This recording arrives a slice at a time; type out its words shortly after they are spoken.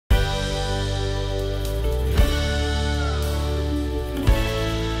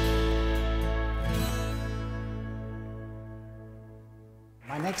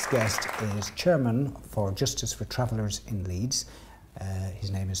next guest is Chairman for Justice for Travellers in Leeds. His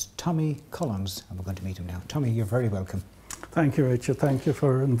name is Tommy Collins, and we're going to meet him now. Tommy, you're very welcome. Thank you, Richard. Thank you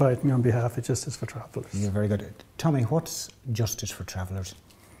for inviting me on behalf of Justice for Travellers. You're very good. Tommy, what's Justice for Travellers?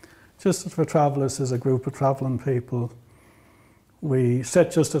 Justice for Travellers is a group of travelling people. We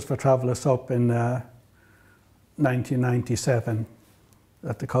set Justice for Travellers up in 1997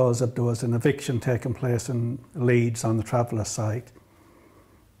 at the cause that there was an eviction taking place in Leeds on the traveller site.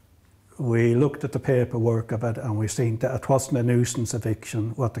 We looked at the paperwork of it and we seen that it wasn't a nuisance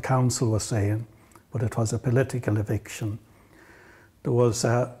eviction, what the council was saying, but it was a political eviction. There was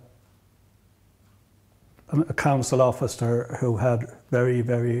a council officer who had very,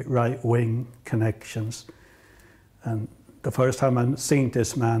 very right-wing connections. And the first time I seen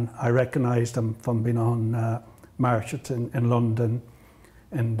this man, I recognised him from being on marches in London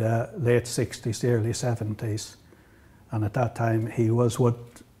in the late 60s, early 70s. And at that time he was with,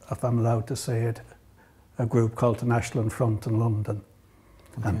 if I'm allowed to say it, a group called the National Front in London.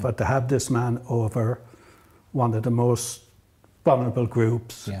 Okay. But to have this man over one of the most vulnerable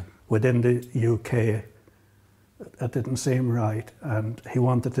groups within the UK, it didn't seem right. And he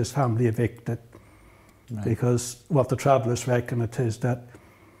wanted his family evicted because what the travellers reckon it is that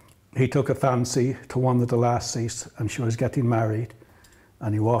he took a fancy to one of the lassies and she was getting married.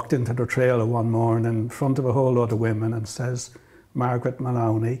 And he walked into the trailer one morning in front of a whole lot of women and says, Margaret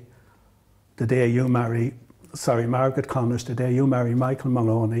Maloney, the day you marry, Margaret Connors, the day you marry Michael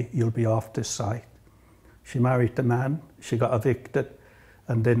Maloney, you'll be off this site. She married the man, she got evicted,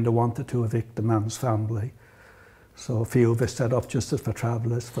 and then they wanted to evict the man's family. So a few of us set up Justice for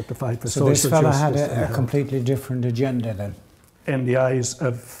Travellers for the fight for social justice. So this fella had a completely different agenda then? In the eyes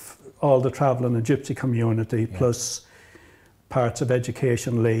of all the travelling and gypsy community, plus parts of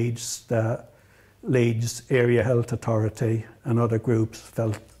Education Leeds, the Leeds Area Health Authority and other groups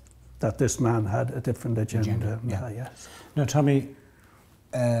felt that this man had a different agenda. Yes. Now Tommy,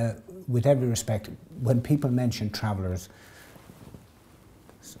 with every respect, when people mention travellers,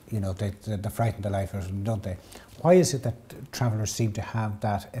 you know, they frighten the life out of them, don't they? Why is it that travellers seem to have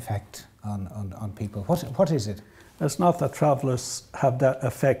that effect on people? What is it? It's not that travellers have that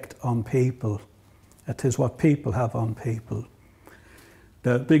effect on people. It is what people have on people.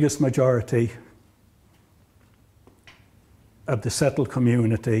 The biggest majority of the settled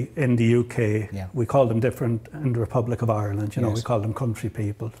community in the UK, we call them different in the Republic of Ireland, you know, we call them country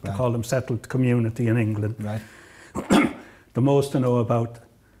people. They call them settled community in England. The most I know about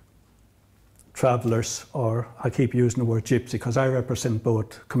travellers, or I keep using the word gypsy because I represent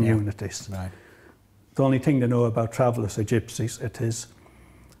both communities. The only thing they know about travellers or gypsies, it is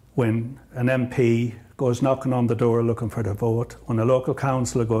when an MP goes knocking on the door looking for their vote, when a local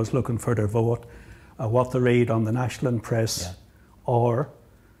councillor goes looking for their vote, or what they read on the national press or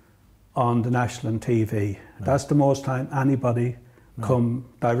on the national TV. That's the most time anybody come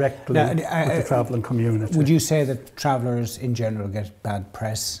directly with the travelling community. Would you say that travellers in general get bad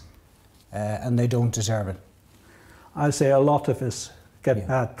press and they don't deserve it? I say a lot of us get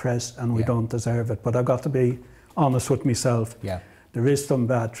bad press and we don't deserve it, but I've got to be honest with myself. There is some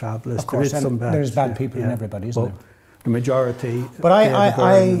bad travellers. Of course, there's bad people in everybody, isn't there? The majority. But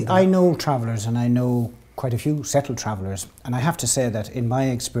I know travellers, and I know quite a few settled travellers, and I have to say that in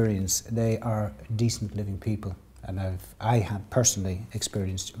my experience, they are decent living people, and I have personally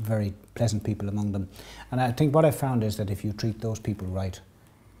experienced very pleasant people among them. And I think what I found is that if you treat those people right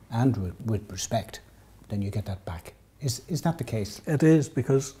and with respect, then you get that back. Is that the case? It is,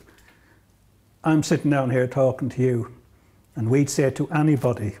 because I'm sitting down here talking to you, and we'd say to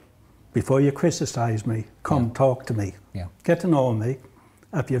anybody, before you criticise me, come talk to me. Get to know me.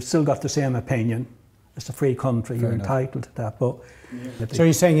 If you've still got the same opinion, it's a free country, you're entitled to that. But so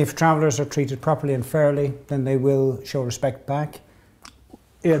you're saying if travellers are treated properly and fairly, then they will show respect back?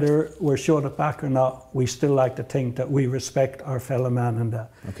 Either we're showing it back or not, we still like to think that we respect our fellow man and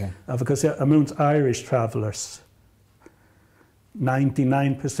that. Because amongst Irish travellers,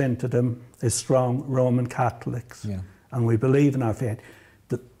 99% of them is strong Roman Catholics. And we believe in our faith.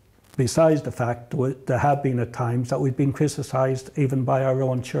 Besides the fact there have been at times that we've been criticised even by our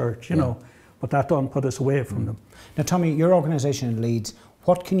own church, you know, but that don't put us away from them. Now Tommy, your organisation in Leeds,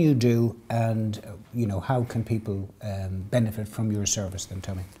 what can you do, and you know, how can people benefit from your service then,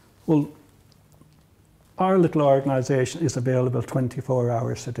 Tommy? Well, our little organisation is available 24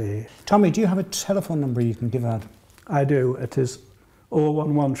 hours a day. Tommy, do you have a telephone number you can give out? I do. It is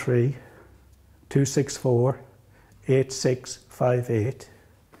 0113 264 8658.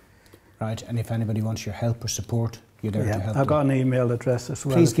 Right, and if anybody wants your help or support, you're there to help I've got an email address as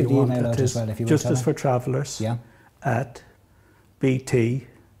well. Please give the email out as well if you want. Justice for Travellers at bt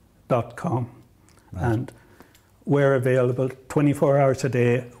Right. And we're available 24 hours a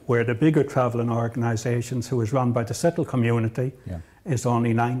day, where the bigger travelling organisations, who is run by the settled community, is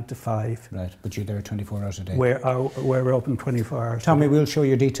only 9 to 5. Right, but you're there 24 hours a day. We're open 24 hours. Tommy, we'll show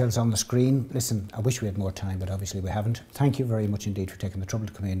your details on the screen. Listen, I wish we had more time, but obviously we haven't. Thank you very much indeed for taking the trouble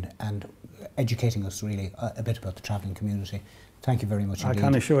to come in and educating us really a bit about the travelling community. Thank you very much indeed. I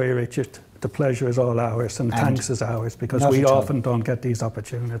can assure you, Richard, the pleasure is all ours and thanks is ours, because we often don't get these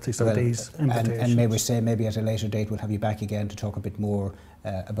opportunities or these invitations. And may we say, maybe at a later date we'll have you back again to talk a bit more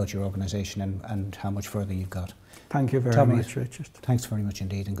about your organisation and how much further you've got. Thank you very much, Richard. Thanks very much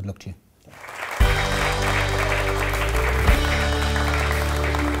indeed, and good luck to you.